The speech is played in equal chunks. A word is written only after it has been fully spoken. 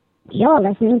You're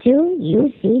listening to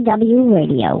UCW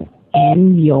Radio.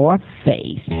 In your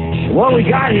face. What we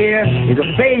got here is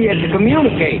a failure to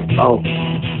communicate. Oh,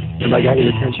 have I got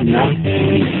your attention now?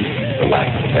 Relax,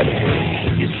 Eddie.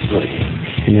 You sleep.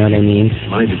 You know what I mean?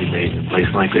 Money to be made in a place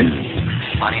like this.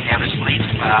 Money never sleeps,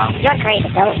 pal. You're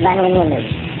crazy. Don't run when you lose.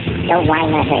 Don't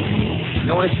whine my head. You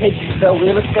know what it takes to sell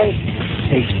real estate?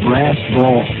 It takes brass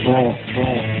ball.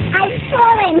 I've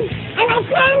fallen, and I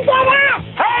can't get up.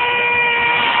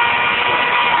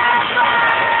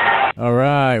 All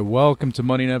right, welcome to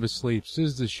Money Never Sleeps.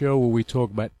 This is the show where we talk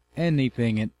about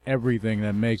anything and everything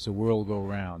that makes the world go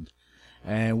round.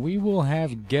 And we will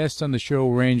have guests on the show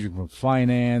ranging from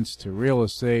finance to real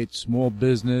estate, small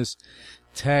business,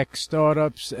 tech,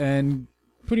 startups, and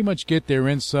pretty much get their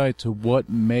insight to what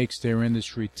makes their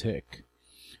industry tick.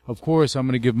 Of course, I'm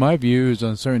going to give my views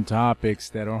on certain topics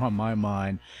that are on my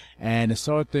mind. And to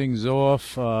start things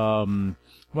off, one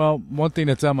thing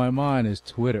that's on my mind is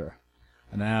Twitter.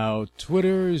 Now,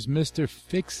 Twitter's Mr.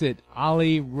 Fix-It,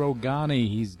 Ali Rogani,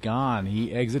 he's gone.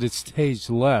 He exited stage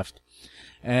left,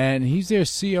 and he's their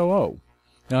COO.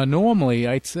 Now, normally,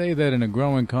 I'd say that in a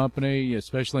growing company,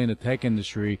 especially in the tech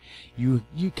industry, you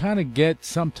kind of get,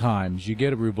 sometimes, you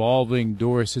get a revolving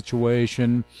door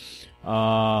situation,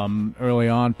 early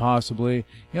on possibly.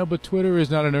 But Twitter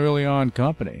is not an early on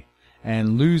company.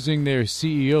 And losing their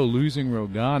CEO, losing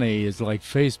Rogani, is like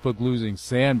Facebook losing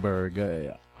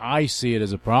Sandberg. I see it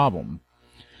as a problem,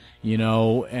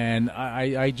 and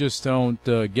I just don't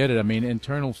get it. I mean,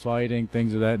 internal fighting,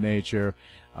 things of that nature,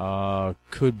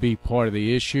 could be part of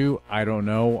the issue. I don't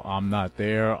know. I'm not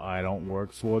there. I don't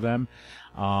work for them.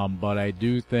 But I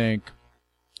do think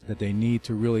that they need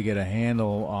to really get a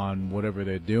handle on whatever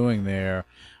they're doing there.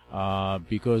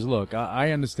 Because look,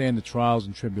 I understand the trials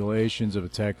and tribulations of a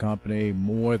tech company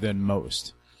more than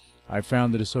most. I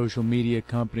founded a social media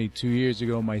company 2 years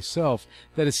ago myself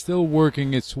that is still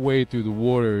working its way through the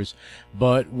waters.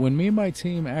 But when me and my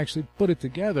team actually put it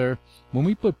together, when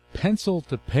we put pencil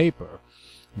to paper,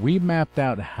 we mapped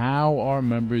out how our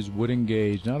members would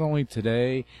engage not only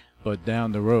today, but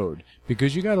down the road.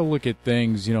 Because you got to look at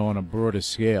things, on a broader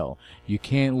scale. You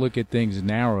can't look at things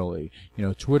narrowly.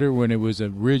 Twitter, when it was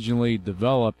originally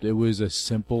developed, it was a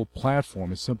simple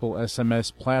platform, a simple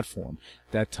SMS platform,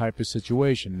 that type of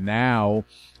situation. Now,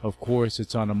 of course,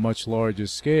 it's on a much larger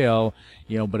scale,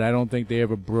 but I don't think they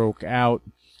ever broke out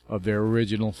of their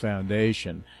original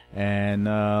foundation. And,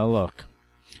 look,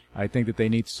 I think that they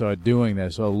need to start doing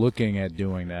that, start looking at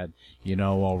doing that.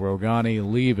 While Rogani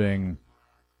leaving,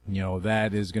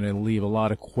 that is going to leave a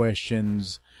lot of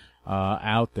questions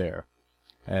out there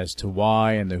as to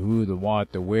why and the who, the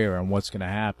what, the where, and what's going to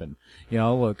happen.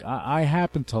 Look, I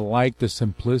happen to like the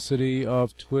simplicity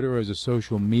of Twitter as a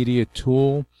social media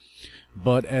tool,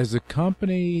 but as a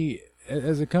company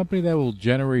that will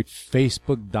generate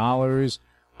Facebook dollars,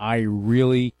 I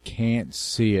really can't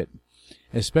see it.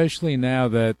 Especially now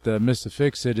that Mr.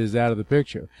 Fix-It is out of the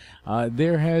picture.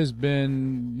 There has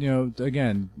been,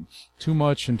 again, too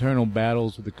much internal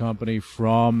battles with the company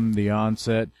from the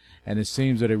onset, and it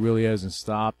seems that it really hasn't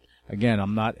stopped. Again,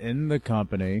 I'm not in the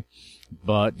company,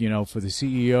 but, for the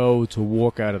CEO to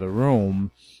walk out of the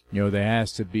room, there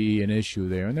has to be an issue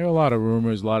there. And there are a lot of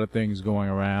rumors, a lot of things going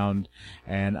around,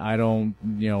 and I don't,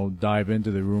 dive into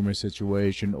the rumor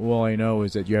situation. All I know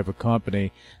is that you have a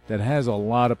company that has a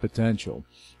lot of potential.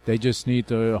 They just need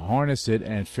to harness it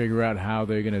and figure out how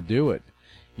they're going to do it.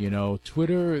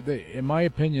 Twitter, in my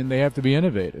opinion, they have to be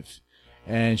innovative.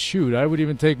 And shoot, I would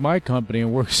even take my company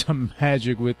and work some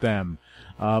magic with them.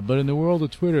 But in the world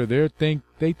of Twitter,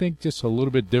 they think just a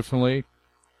little bit differently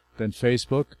than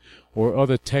Facebook or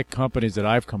other tech companies that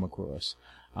I've come across.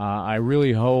 I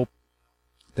really hope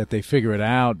that they figure it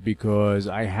out because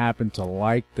I happen to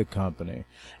like the company.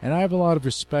 And I have a lot of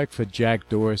respect for Jack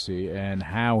Dorsey and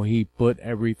how he put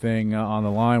everything on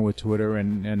the line with Twitter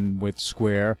and with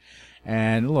Square.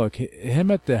 And look,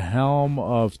 him at the helm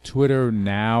of Twitter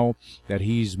now that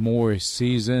he's more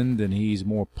seasoned and he's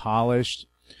more polished,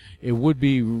 it would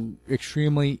be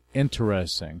extremely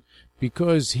interesting.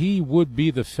 Because he would be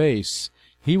the face.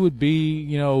 He would be,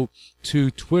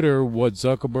 to Twitter what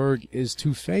Zuckerberg is to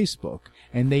Facebook.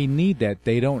 And they need that.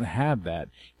 They don't have that.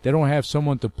 They don't have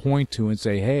someone to point to and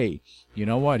say, hey, you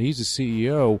know what? He's a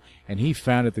CEO and he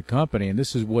founded the company and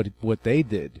this is what they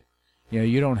did.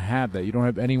 You don't have that. You don't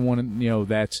have anyone,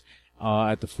 that's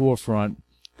at the forefront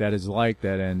that is like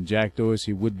that. And Jack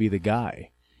Dorsey would be the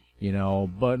guy.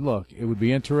 But look, it would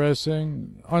be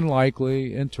interesting.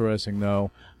 Unlikely. Interesting, though.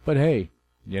 But hey,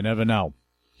 you never know.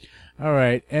 All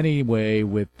right. Anyway,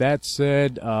 with that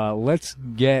said, let's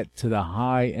get to the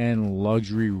high-end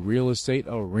luxury real estate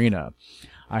arena.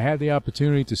 I had the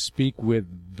opportunity to speak with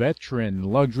veteran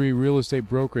luxury real estate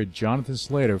broker Jonathan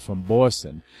Slater from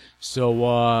Boston.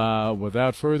 So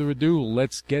without further ado,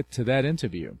 let's get to that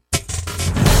interview.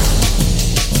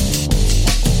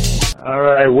 All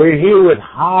right, we're here with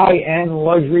high-end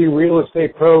luxury real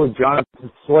estate pro Jonathan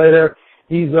Slater.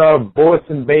 He's a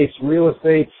Boston-based real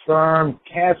estate firm,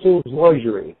 Castles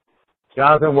Luxury.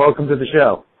 Jonathan, welcome to the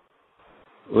show.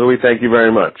 Louis, thank you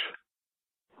very much.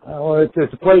 Well,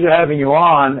 it's a pleasure having you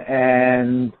on.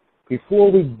 And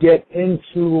before we get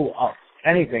into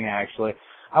anything, actually,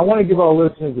 I want to give our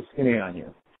listeners a skinny on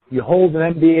you. You hold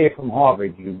an MBA from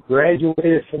Harvard. You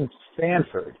graduated from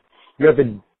Stanford. You've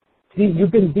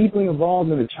been deeply involved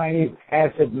in the Chinese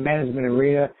asset management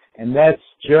arena, and that's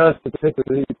just the tip of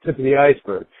the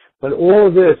iceberg. But all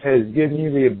of this has given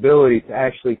you the ability to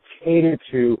actually cater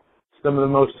to some of the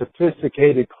most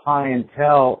sophisticated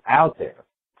clientele out there.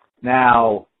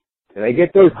 Now, did I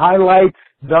get those highlights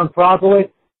done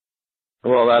properly?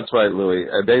 Well, that's right, Louis.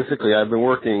 Basically, I've been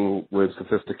working with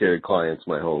sophisticated clients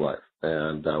my whole life,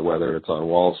 and whether it's on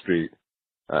Wall Street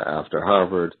after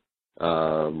Harvard,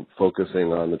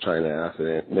 focusing on the China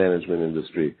asset management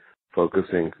industry,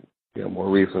 focusing more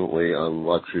recently on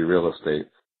luxury real estate.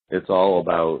 It's all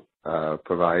about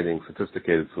providing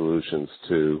sophisticated solutions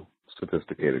to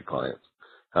sophisticated clients.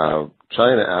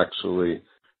 China actually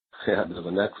there's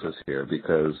a nexus here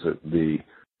because the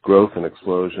growth and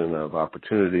explosion of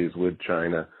opportunities with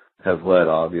China has led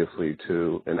obviously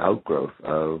to an outgrowth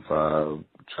of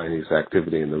Chinese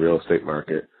activity in the real estate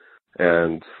market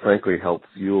and frankly helped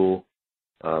fuel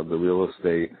the real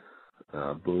estate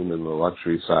boom in the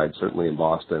luxury side, certainly in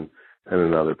Boston and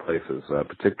in other places,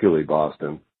 particularly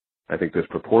Boston, I think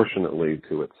disproportionately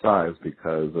to its size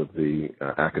because of the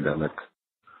academic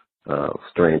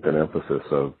strength and emphasis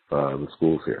of the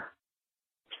schools here.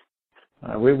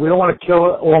 We don't want to kill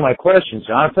all my questions,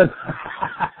 Jonathan.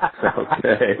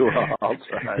 Okay, well, I'll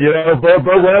try. But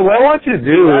what I want you to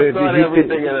do is... That's not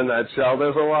everything in a nutshell.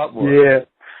 There's a lot more. Yeah.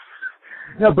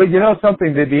 No, but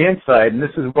something, the insight, and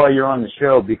this is why you're on the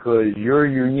show, because your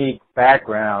unique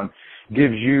background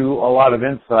gives you a lot of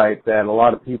insight that a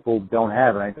lot of people don't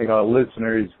have, and I think our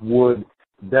listeners would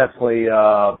definitely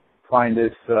find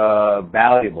this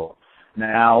valuable.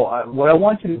 Now, what I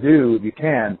want you to do, if you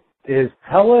can, is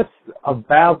tell us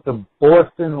about the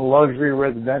Boston luxury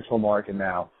residential market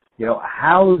now.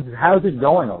 How's it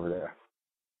going over there?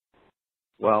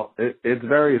 Well, it's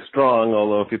very strong,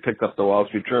 although if you picked up the Wall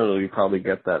Street Journal, you probably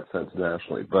get that sense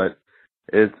nationally. But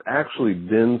it's actually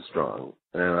been strong,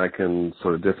 and I can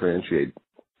sort of differentiate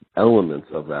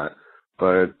elements of that.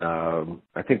 But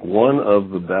I think one of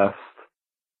the best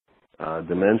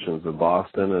dimensions of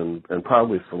Boston and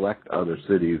probably select other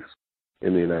cities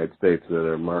in the United States that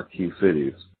are marquee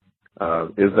cities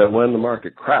is that when the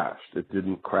market crashed, it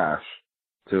didn't crash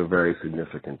to a very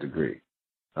significant degree.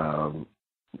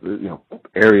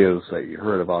 Areas that you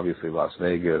heard of, obviously Las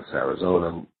Vegas,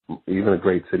 Arizona, even a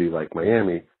great city like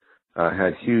Miami,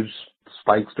 had huge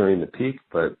spikes during the peak,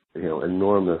 but,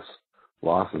 enormous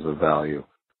losses of value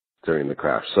during the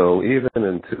crash. So even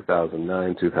in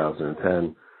 2009,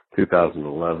 2010,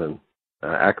 2011,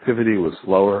 activity was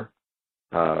slower.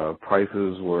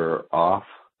 Prices were off,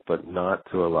 but not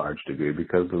to a large degree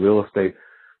because the real estate,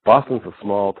 Boston's a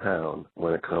small town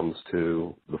when it comes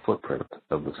to the footprint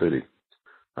of the city.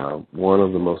 One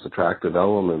of the most attractive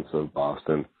elements of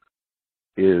Boston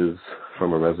is,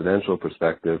 from a residential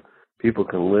perspective, people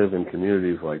can live in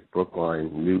communities like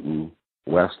Brookline, Newton,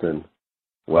 Weston,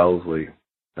 Wellesley,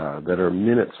 that are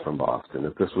minutes from Boston.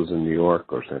 If this was in New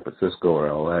York or San Francisco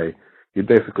or LA, you'd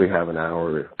basically have an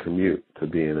hour commute to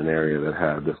be in an area that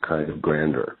had this kind of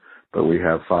grandeur. But we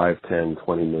have $5, $10,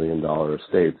 $20 million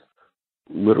estates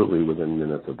literally within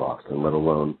minutes of Boston, let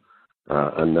alone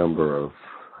a number of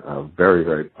very,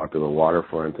 very popular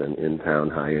waterfront and in-town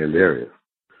high-end areas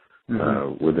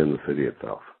within the city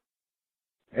itself.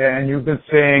 And you've been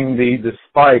seeing the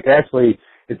spike. Actually,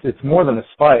 it's more than a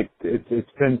spike.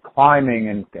 It's been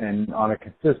climbing and on a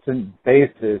consistent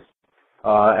basis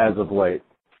as of late.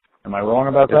 Am I wrong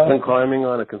about that? It's been climbing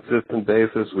on a consistent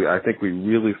basis. I think we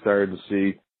really started to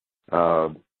see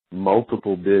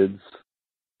multiple bids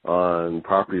on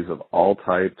properties of all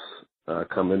types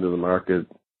come into the market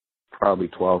probably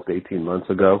 12 to 18 months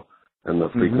ago, and the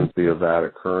frequency of that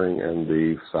occurring and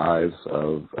the size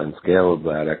of and scale of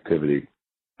that activity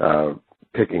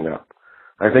picking up.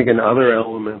 I think another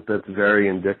element that's very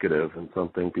indicative and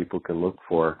something people can look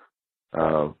for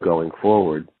going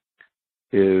forward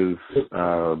is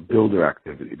builder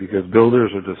activity, because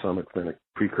builders are to some extent a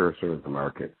precursor of the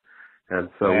market. And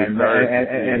so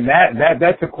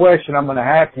that's a question I'm going to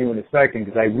have to you in a second,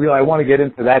 because I want to get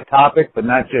into that topic, but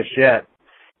not just yet.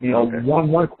 You know, okay.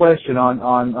 one question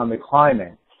on the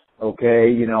climate.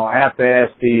 Okay, you know, I have to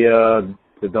ask the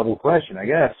double question, I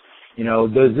guess. You know,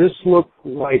 does this look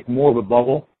like more of a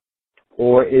bubble,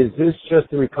 or is this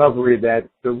just a recovery that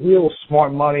the real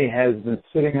smart money has been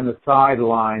sitting on the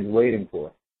sidelines waiting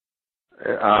for?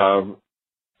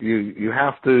 You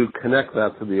have to connect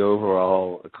that to the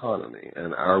overall economy,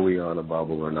 and are we on a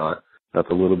bubble or not? That's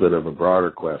a little bit of a broader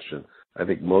question. I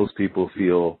think most people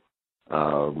feel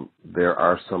there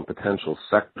are some potential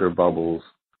sector bubbles,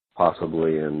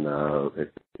 possibly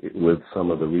with some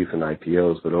of the recent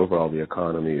IPOs, but overall the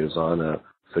economy is on a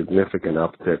significant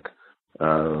uptick.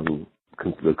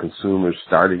 The consumers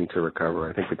starting to recover.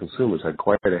 I think the consumers had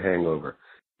quite a hangover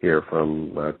here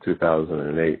from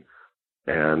 2008,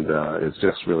 and it's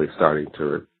just really starting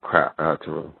to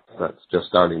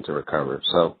recover.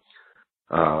 So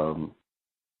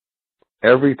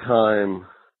every time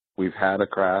we've had a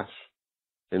crash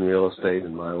in real estate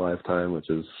in my lifetime, which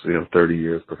is 30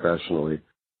 years professionally,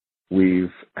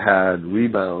 we've had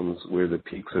rebounds where the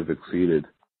peaks have exceeded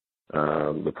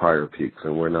the prior peaks,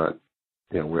 and we're not,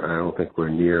 I don't think we're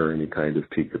near any kind of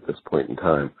peak at this point in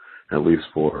time, at least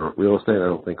for real estate. I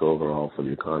don't think overall for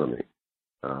the economy.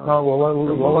 Let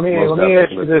me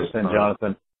ask you this then,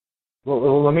 Jonathan.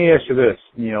 Well, let me ask you this,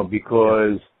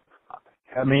 because,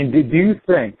 I mean, do you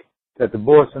think that the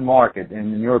Boston market,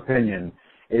 in your opinion,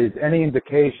 is any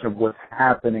indication of what's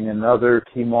happening in other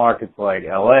key markets like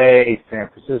L.A., San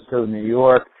Francisco, New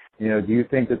York? Do you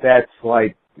think that that's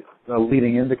like a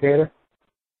leading indicator?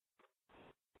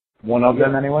 One of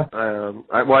them, anyway.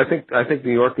 I think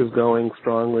New York is going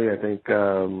strongly. I think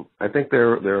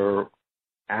they're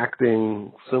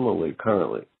acting similarly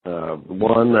currently.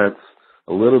 One that's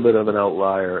a little bit of an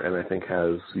outlier, and I think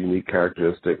has unique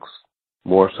characteristics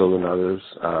more so than others,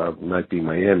 might be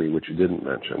Miami, which you didn't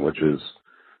mention, which is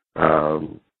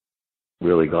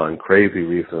really gone crazy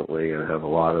recently and have a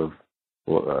lot of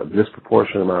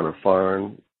disproportionate amount of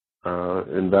foreign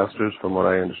investors, from what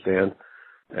I understand.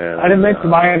 And, I didn't mention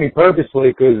Miami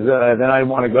purposely because then I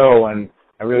want to go, and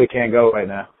I really can't go right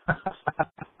now.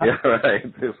 Yeah, right.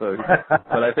 So,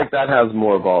 but I think that has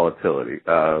more volatility,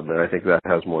 and I think that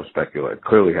has more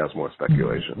clearly has more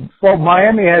speculation. Well,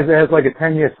 Miami has like a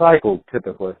 10-year cycle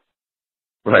typically.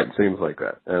 Right, seems like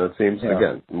that. And it seems,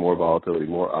 again, more volatility,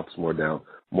 more ups, more down,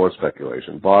 more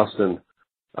speculation. Boston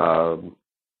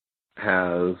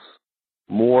has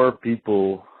more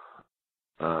people.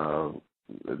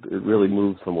 It really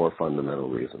moves for more fundamental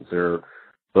reasons. There are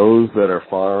those that are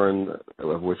foreign,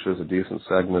 of which there's a decent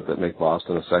segment that make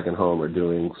Boston a second home, are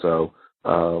doing so.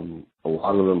 A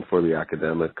lot of them for the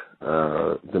academic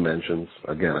dimensions.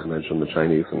 Again, I mentioned the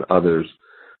Chinese and others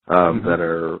that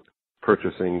are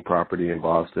purchasing property in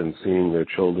Boston, seeing their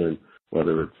children,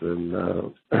 whether it's in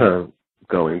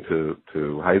going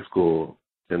to high school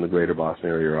in the greater Boston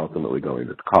area or ultimately going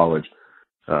to college.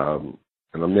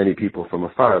 And many people from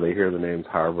afar, they hear the names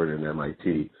Harvard and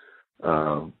MIT,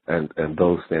 and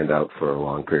those stand out for a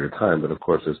long period of time. But of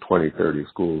course, there's 20, 30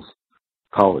 schools,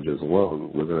 colleges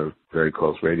alone within a very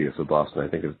close radius of Boston. I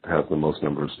think it has the most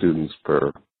number of students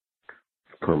per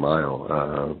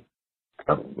mile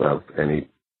of any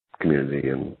community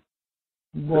in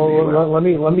Well, let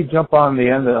me jump on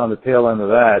the tail end of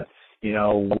that.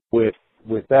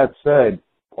 With that said,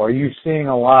 are you seeing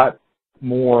a lot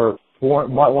more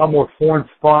foreign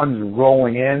funds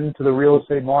rolling into the real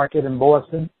estate market in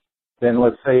Boston than,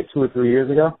 let's say, 2 or 3 years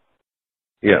ago?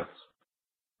 Yes.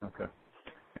 Okay.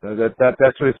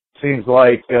 That's what it seems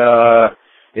like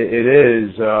it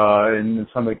is in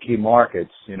some of the key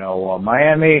markets.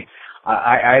 Miami,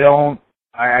 I don't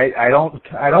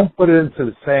put it into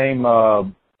the same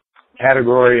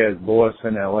category as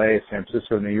Boston, LA, San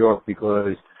Francisco, New York,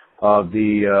 because of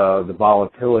the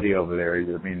volatility over there.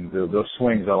 I mean, those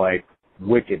swings are like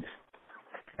wicked.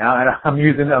 I'm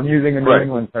using a New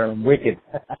England term, wicked.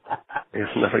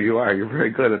 No, you are. You're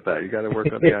very good at that. You got to work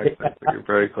on the accent. You're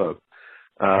very close.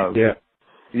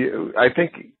 I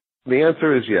think the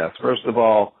answer is yes. First of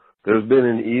all, there's been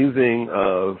an easing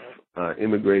of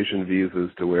immigration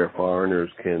visas to where foreigners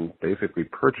can basically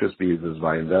purchase visas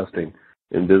by investing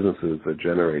in businesses that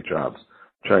generate jobs.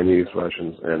 Chinese,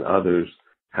 Russians, and others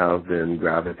have been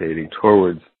gravitating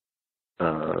towards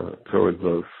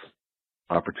those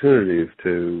opportunities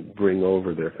to bring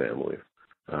over their families.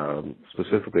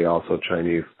 Specifically, also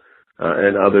Chinese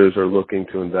and others are looking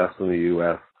to invest in the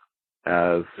U.S.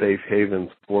 as safe havens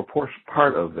for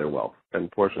part of their wealth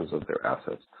and portions of their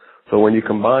assets. So when you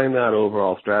combine that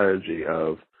overall strategy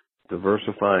of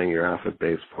diversifying your asset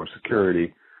base for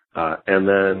security, and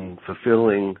then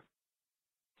fulfilling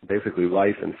basically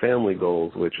life and family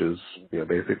goals, which is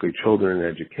basically children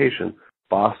and education.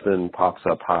 Boston pops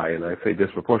up high, and I say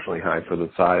disproportionately high for the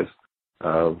size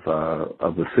of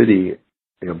the city,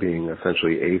 being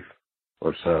essentially eighth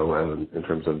or so in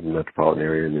terms of the metropolitan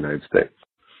area in the United States.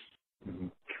 Mm-hmm.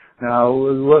 Now,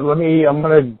 I'm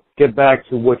going to get back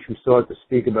to what you started to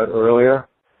speak about earlier,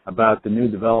 about the new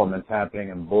developments happening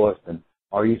in Boston.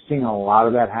 Are you seeing a lot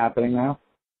of that happening now?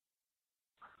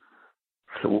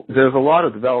 So there's a lot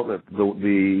of development.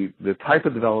 The type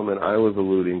of development I was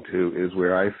alluding to is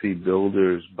where I see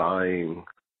builders buying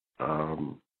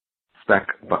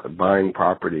buying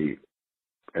property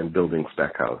and building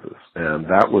spec houses, and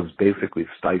that was basically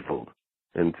stifled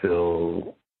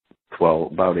until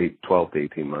 12 to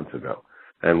 18 months ago.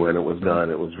 And when it was done,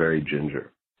 it was very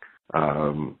ginger.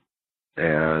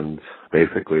 And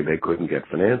basically they couldn't get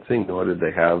financing, nor did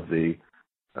they have the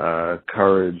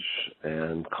courage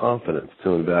and confidence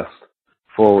to invest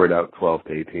forward out 12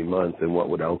 to 18 months in what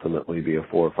would ultimately be a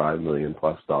 $4 or $5 million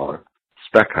plus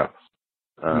spec house.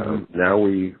 Now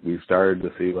we started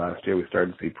to see last year, we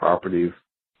started to see properties.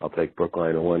 I'll take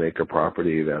Brookline, a 1 acre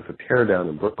property that's a tear down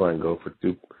in Brookline, go for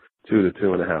 $2 to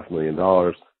 $2.5 million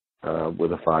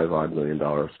with a $5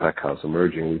 million spec house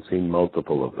emerging. We've seen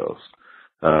multiple of those.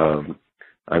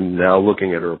 I'm now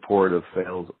looking at a report of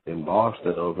sales in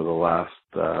Boston over the last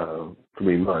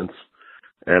 3 months,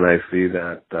 and I see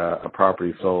that a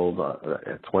property sold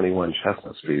at 21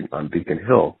 Chestnut Street on Beacon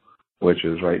Hill, which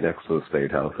is right next to the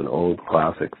State House, an old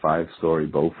classic 5-story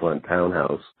Beaufront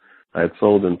townhouse. I had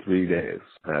sold in 3 days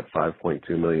at $5.2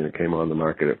 million. It came on the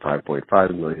market at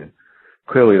 $5.5 million.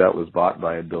 Clearly, that was bought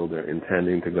by a builder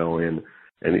intending to go in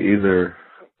and either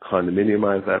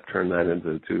condominiumize that, turn that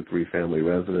into a 2-3 family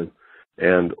residence,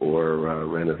 and or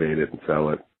renovate it and sell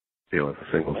it, as a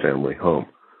single family home.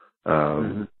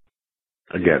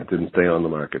 Again, didn't stay on the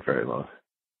market very long.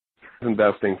 He's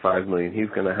investing $5 million. He's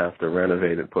going to have to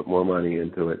renovate it, put more money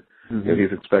into it.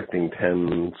 He's expecting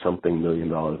 $10-something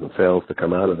million in sales to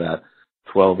come out of that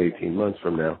 12, 18 months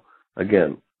from now.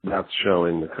 Again, that's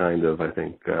showing the kind of, I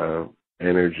think,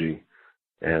 energy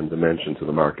and dimension to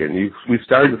the market. And we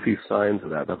started to see signs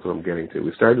of that. That's what I'm getting to.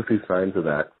 We started to see signs of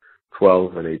that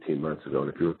 12 and 18 months ago.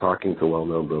 And if you were talking to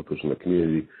well-known builders in the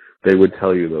community, they would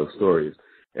tell you those stories.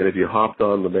 And if you hopped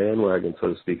on the bandwagon,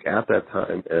 so to speak, at that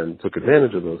time and took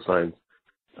advantage of those signs,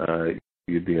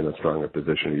 you'd be in a stronger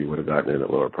position. You would have gotten in at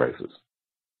lower prices.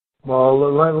 Well,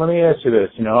 let me ask you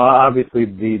this. Obviously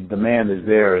the demand is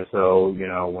there. So,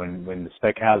 when the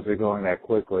spec houses are going that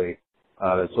quickly,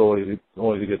 that's always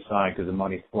a good sign because the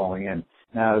money's flowing in.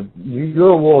 Now, you're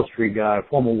a Wall Street guy, a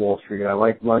former Wall Street guy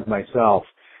like myself.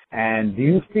 And do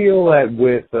you feel that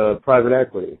with private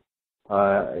equity,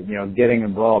 getting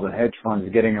involved and hedge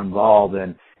funds getting involved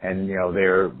and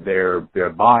they're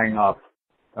buying up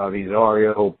these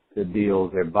REO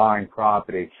deals, they're buying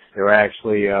property, they're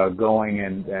actually going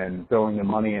and throwing the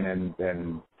money in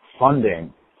and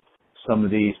funding some of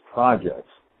these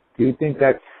projects. Do you think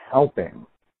that's helping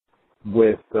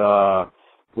with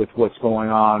what's going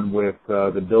on with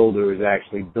the builders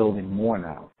actually building more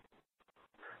now?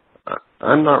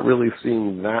 I'm not really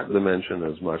seeing that dimension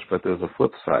as much, but there's a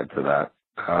flip side to that.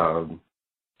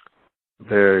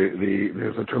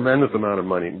 There's a tremendous amount of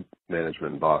money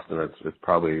management in Boston. It's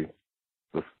probably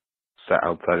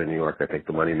outside of New York, I think,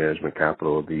 the money management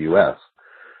capital of the U.S.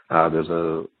 There's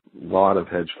a lot of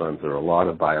hedge funds. There are a lot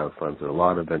of buyout funds. There are a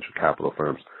lot of venture capital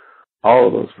firms. All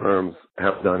of those firms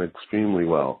have done extremely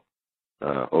well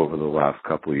over the last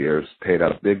couple of years, paid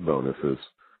out big bonuses,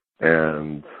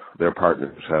 and their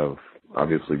partners have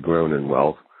obviously grown in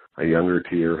wealth. A younger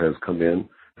tier has come in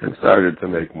and started to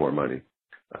make more money.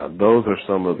 Those are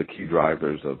some of the key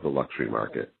drivers of the luxury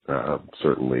market,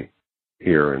 certainly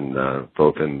here in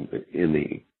both in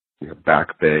the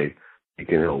Back Bay,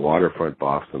 Beacon Hill, waterfront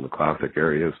Boston, the classic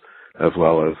areas, as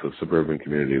well as the suburban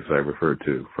communities I referred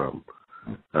to from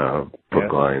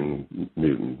Brookline,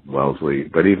 Newton, Wellesley,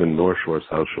 but even North Shore,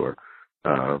 South Shore.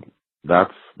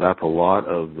 That's a lot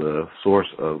of the source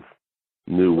of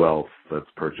new wealth that's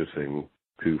purchasing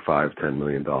 $2, $5, $10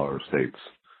 million estates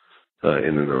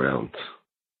in and around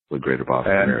the greater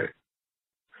Boston area.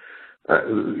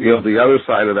 The other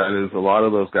side of that is a lot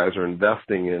of those guys are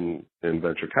investing in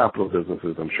venture capital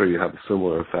businesses. I'm sure you have a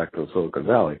similar effect in Silicon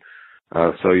Valley.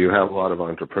 So you have a lot of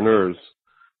entrepreneurs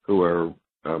who are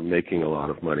making a lot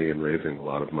of money and raising a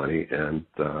lot of money, and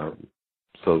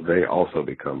so they also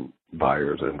become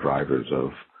buyers and drivers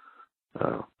of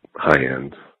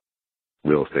high-end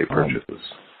real estate purchases.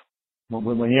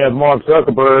 when you have Mark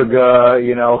Zuckerberg,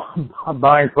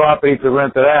 buying property to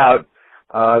rent it out,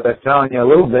 that's telling you a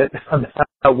little bit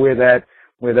about where that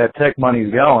tech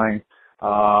money's going.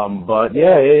 But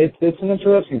yeah, it's an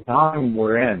interesting time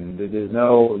we're in. There's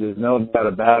no doubt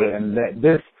about it. And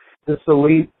this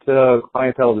elite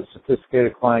clientele, the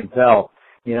sophisticated clientele,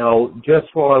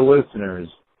 just for our listeners,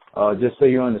 just so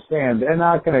you understand, they're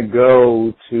not going to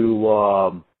go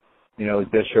to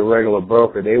just your regular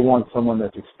broker. They want someone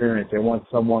that's experienced. They want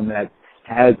someone that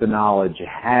has the knowledge,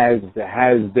 has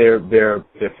their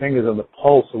fingers on the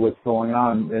pulse of what's going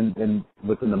on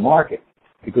within the market,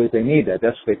 because they need that.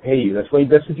 That's what they pay you. That's what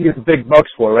you get the big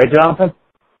bucks for, right, Jonathan?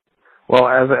 Well,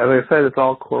 as I said, it's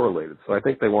all correlated. So I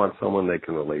think they want someone they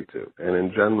can relate to, and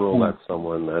in general, that's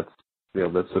someone that's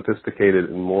that's sophisticated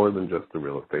in more than just the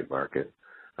real estate market,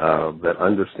 that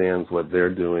understands what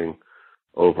they're doing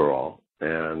overall,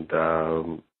 and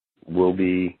will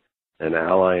be an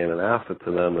ally and an asset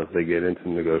to them as they get into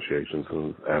negotiations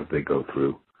and as they go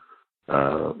through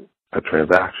a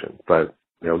transaction. But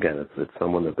again, it's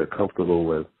someone that they're comfortable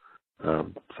with,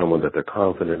 someone that they're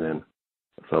confident in,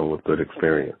 someone with good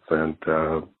experience. And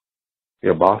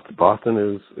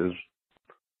Boston is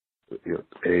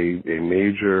a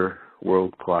major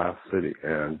world-class city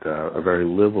and a very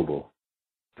livable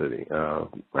city.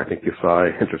 I think you saw,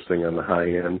 interesting on the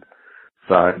high-end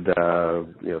side,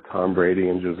 Tom Brady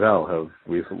and Giselle have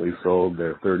recently sold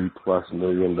their $30+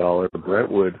 million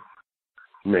Brentwood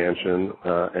mansion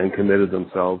and committed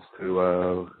themselves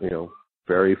to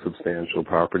very substantial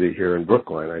property here in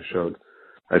Brookline. I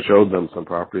showed them some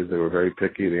properties. They were very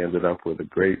picky. They ended up with a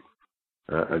great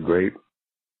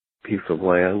piece of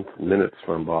land minutes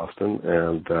from Boston,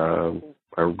 and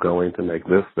are going to make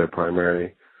this their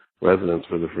primary residence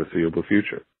for the foreseeable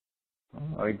future.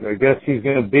 I guess he's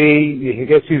going to be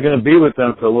with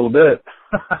them for a little bit.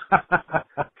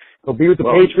 He'll be with the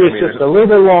Patriots just a little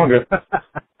bit longer.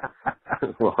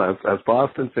 Well, as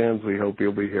Boston fans, we hope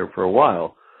he'll be here for a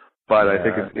while. But I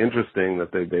think it's interesting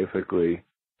that they basically,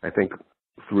 I think,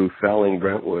 through selling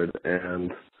Brentwood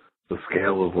and the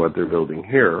scale of what they're building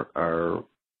here, are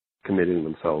committing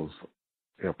themselves,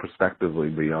 prospectively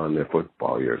beyond their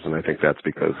football years. And I think that's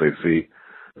because they see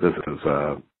this as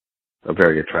a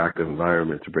very attractive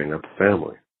environment to bring up the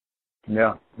family.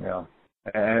 Yeah.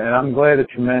 And I'm glad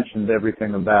that you mentioned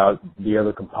everything about the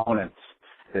other components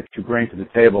that you bring to the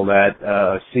table, that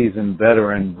a seasoned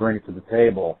veteran brings to the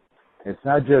table. It's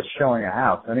not just showing a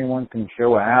house. Anyone can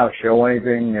show a house, show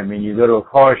anything. I mean, you go to a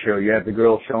car show, you have the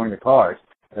girl showing the cars.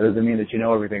 That doesn't mean that you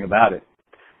know everything about it.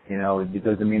 It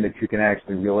doesn't mean that you can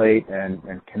actually relate and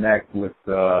connect with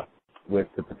the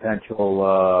potential,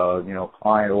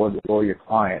 client or your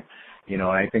client. And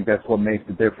I think that's what makes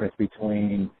the difference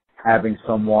between having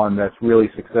someone that's really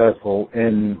successful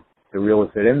in the real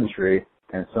estate industry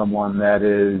and someone that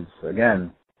is,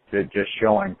 again, just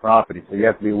showing property. So you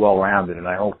have to be well-rounded, and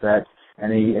I hope that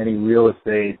any real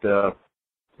estate,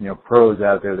 pros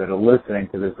out there that are listening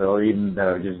to this, or even that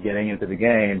are just getting into the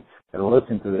game, that are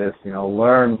listening to this,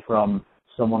 learn from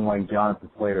someone like Jonathan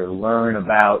Slater, learn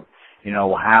about,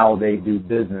 how they do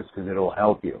business, because it'll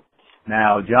help you.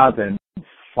 Now, Jonathan,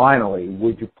 finally,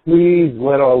 would you please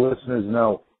let our listeners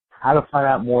know how to find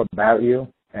out more about you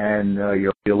and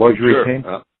your luxury team?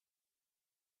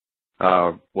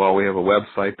 Well, we have a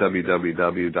website,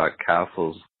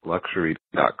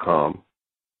 www.castlesluxury.com.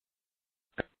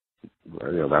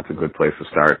 That's a good place to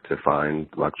start to find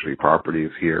luxury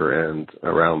properties here and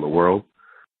around the world.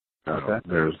 Okay.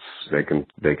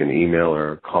 They can email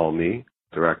or call me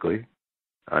directly.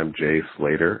 I'm Jay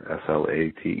Slater,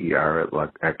 Slater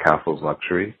at Castles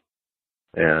Luxury,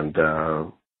 and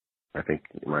I think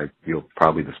you'll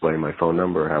probably display my phone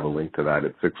number or have a link to that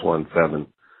at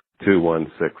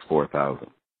 617-216-4000.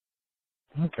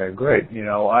 Okay, great.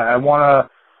 I want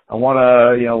to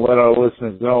let our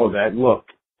listeners know that, look,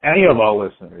 any of our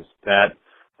listeners that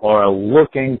are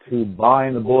looking to buy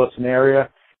in the Boston area,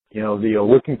 they are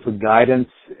looking for guidance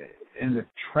in the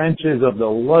trenches of the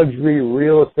luxury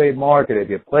real estate market. If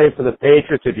you play for the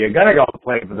Patriots, if you're going to go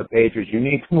play for the Patriots, you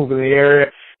need to move in the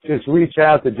area. Just reach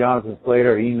out to Jonathan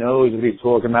Slater. He knows what he's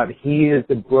talking about. He is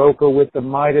the broker with the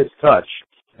Midas touch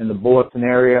in the Boston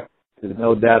area. There's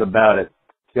no doubt about it.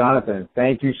 Jonathan,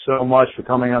 thank you so much for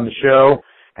coming on the show.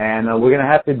 And we're going to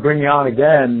have to bring you on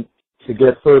again to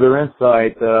get further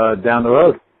insight down the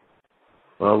road.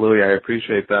 Well, Louis, I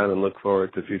appreciate that and look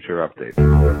forward to future updates.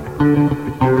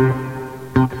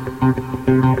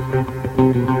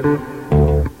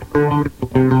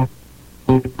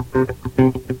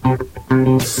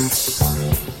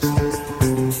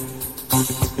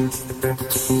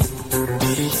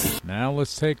 Now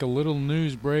let's take a little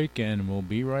news break and we'll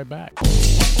be right back.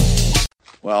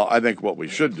 Well, I think what we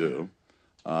should do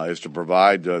is to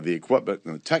provide the equipment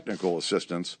and the technical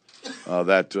assistance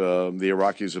that the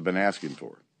Iraqis have been asking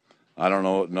for. I don't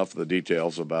know enough of the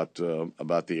details about the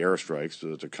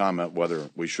airstrikes to comment whether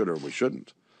we should or we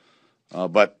shouldn't.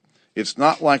 But it's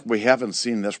not like we haven't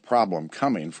seen this problem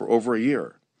coming for over a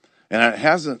year.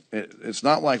 And it's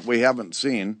not like we haven't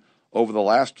seen over the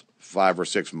last 5 or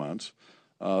 6 months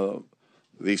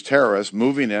these terrorists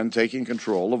moving in, taking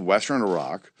control of western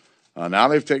Iraq. Now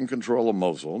they've taken control of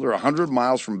Mosul. They're 100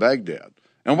 miles from Baghdad.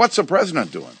 And what's the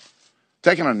president doing?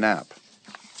 Taking a nap.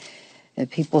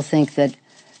 People think that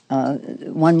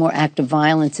one more act of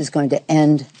violence is going to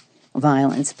end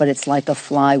violence, but it's like a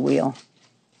flywheel.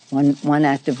 One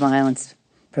act of violence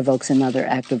provokes another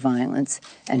act of violence,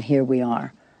 and here we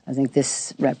are. I think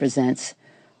this represents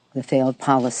the failed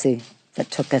policy that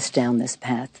took us down this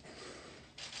path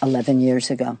 11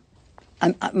 years ago.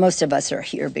 Most of us are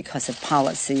here because of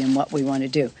policy and what we want to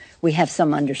do. We have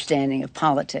some understanding of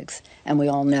politics, and we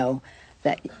all know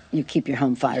that you keep your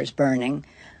home fires burning,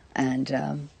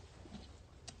 and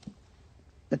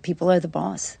the people are the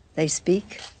boss. They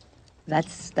speak.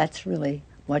 That's really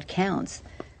what counts.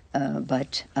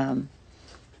 But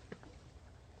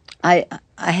I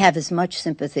have as much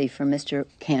sympathy for Mr.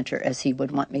 Cantor as he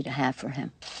would want me to have for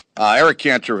him. Eric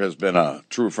Cantor has been a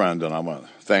true friend, and I want to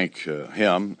thank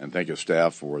him and thank his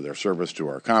staff for their service to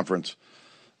our conference,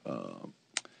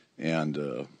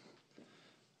 and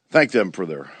thank them for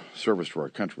their service to our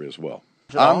country as well.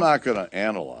 I'm not going to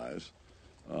analyze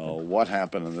what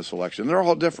happened in this election. They're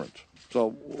all different.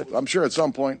 So I'm sure at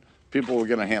some point people are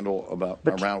going to handle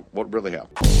around what really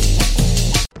happened.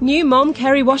 New mom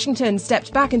Kerry Washington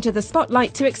stepped back into the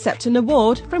spotlight to accept an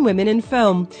award from Women in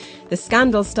Film. The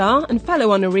Scandal star and fellow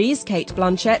honorees Cate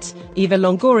Blanchett, Eva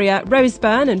Longoria, Rose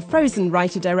Byrne and Frozen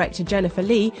writer-director Jennifer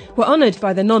Lee were honoured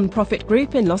by the non-profit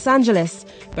group in Los Angeles.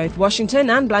 Both Washington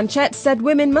and Blanchett said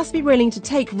women must be willing to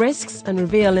take risks and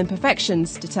reveal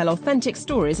imperfections to tell authentic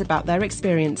stories about their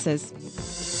experiences.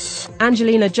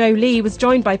 Angelina Jolie was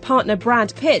joined by partner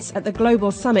Brad Pitt at the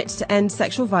Global Summit to End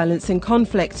Sexual Violence in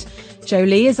Conflict.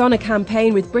 Jolie is on a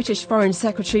campaign with British Foreign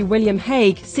Secretary William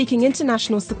Hague seeking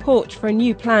international support for a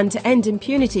new plan to end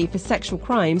impunity for sexual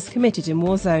crimes committed in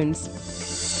war zones.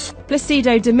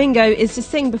 Placido Domingo is to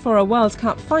sing before a World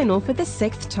Cup final for the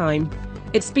 6th time.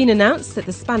 It's been announced that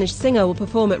the Spanish singer will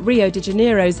perform at Rio de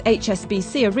Janeiro's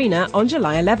HSBC Arena on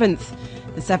July 11th.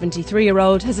 The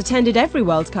 73-year-old has attended every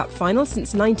World Cup final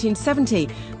since 1970,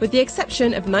 with the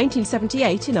exception of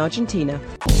 1978 in Argentina.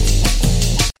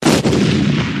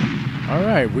 All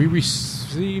right, we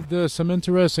received some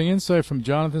interesting insight from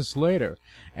Jonathan Slater.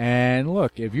 And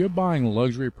look, if you're buying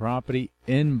luxury property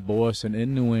in Boston,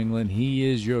 in New England, he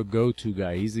is your go-to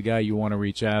guy. He's the guy you want to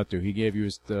reach out to. He gave you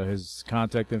his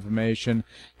contact information.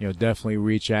 Definitely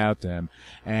reach out to him.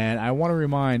 And I want to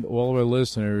remind all of our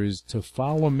listeners to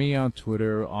follow me on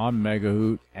Twitter, on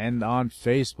Megahoot, and on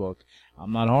Facebook.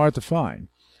 I'm not hard to find.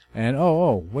 And,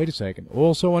 wait a second,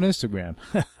 also on Instagram.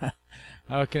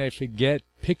 How can I forget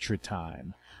Picture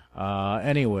Time?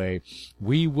 Anyway,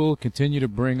 we will continue to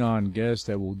bring on guests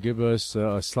that will give us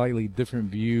a slightly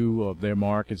different view of their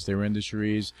markets, their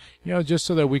industries, just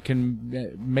so that we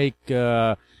can make,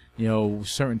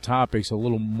 certain topics a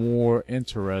little more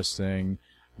interesting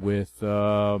with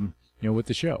the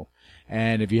show.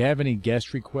 And if you have any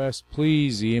guest requests,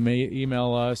 please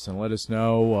email us and let us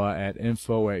know at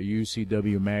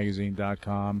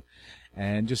info@ucwmagazine.com.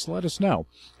 And just let us know.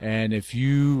 And if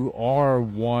you are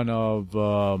one of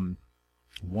the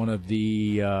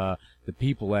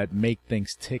people that make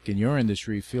things tick in your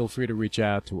industry, feel free to reach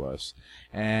out to us.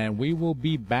 And we will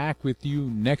be back with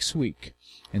you next week.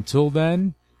 Until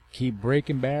then, keep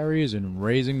breaking barriers and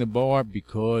raising the bar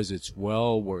because it's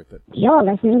well worth it. You're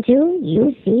listening to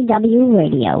UCW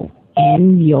Radio.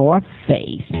 In your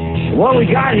face. What we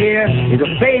got here is a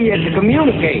failure to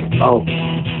communicate. Oh,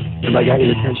 have I got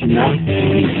your attention now?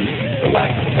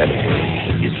 Relax,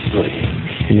 it's good.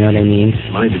 You know what I mean?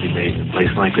 Money to be made in a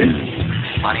place like this.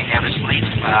 Money never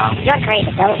sleeps, pal. You're crazy.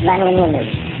 Don't run when you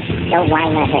lose. Don't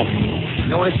whine my head.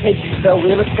 You know what it takes to sell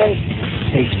real estate?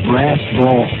 It takes brass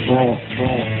ball.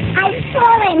 I'm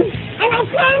falling, and I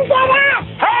can't get up.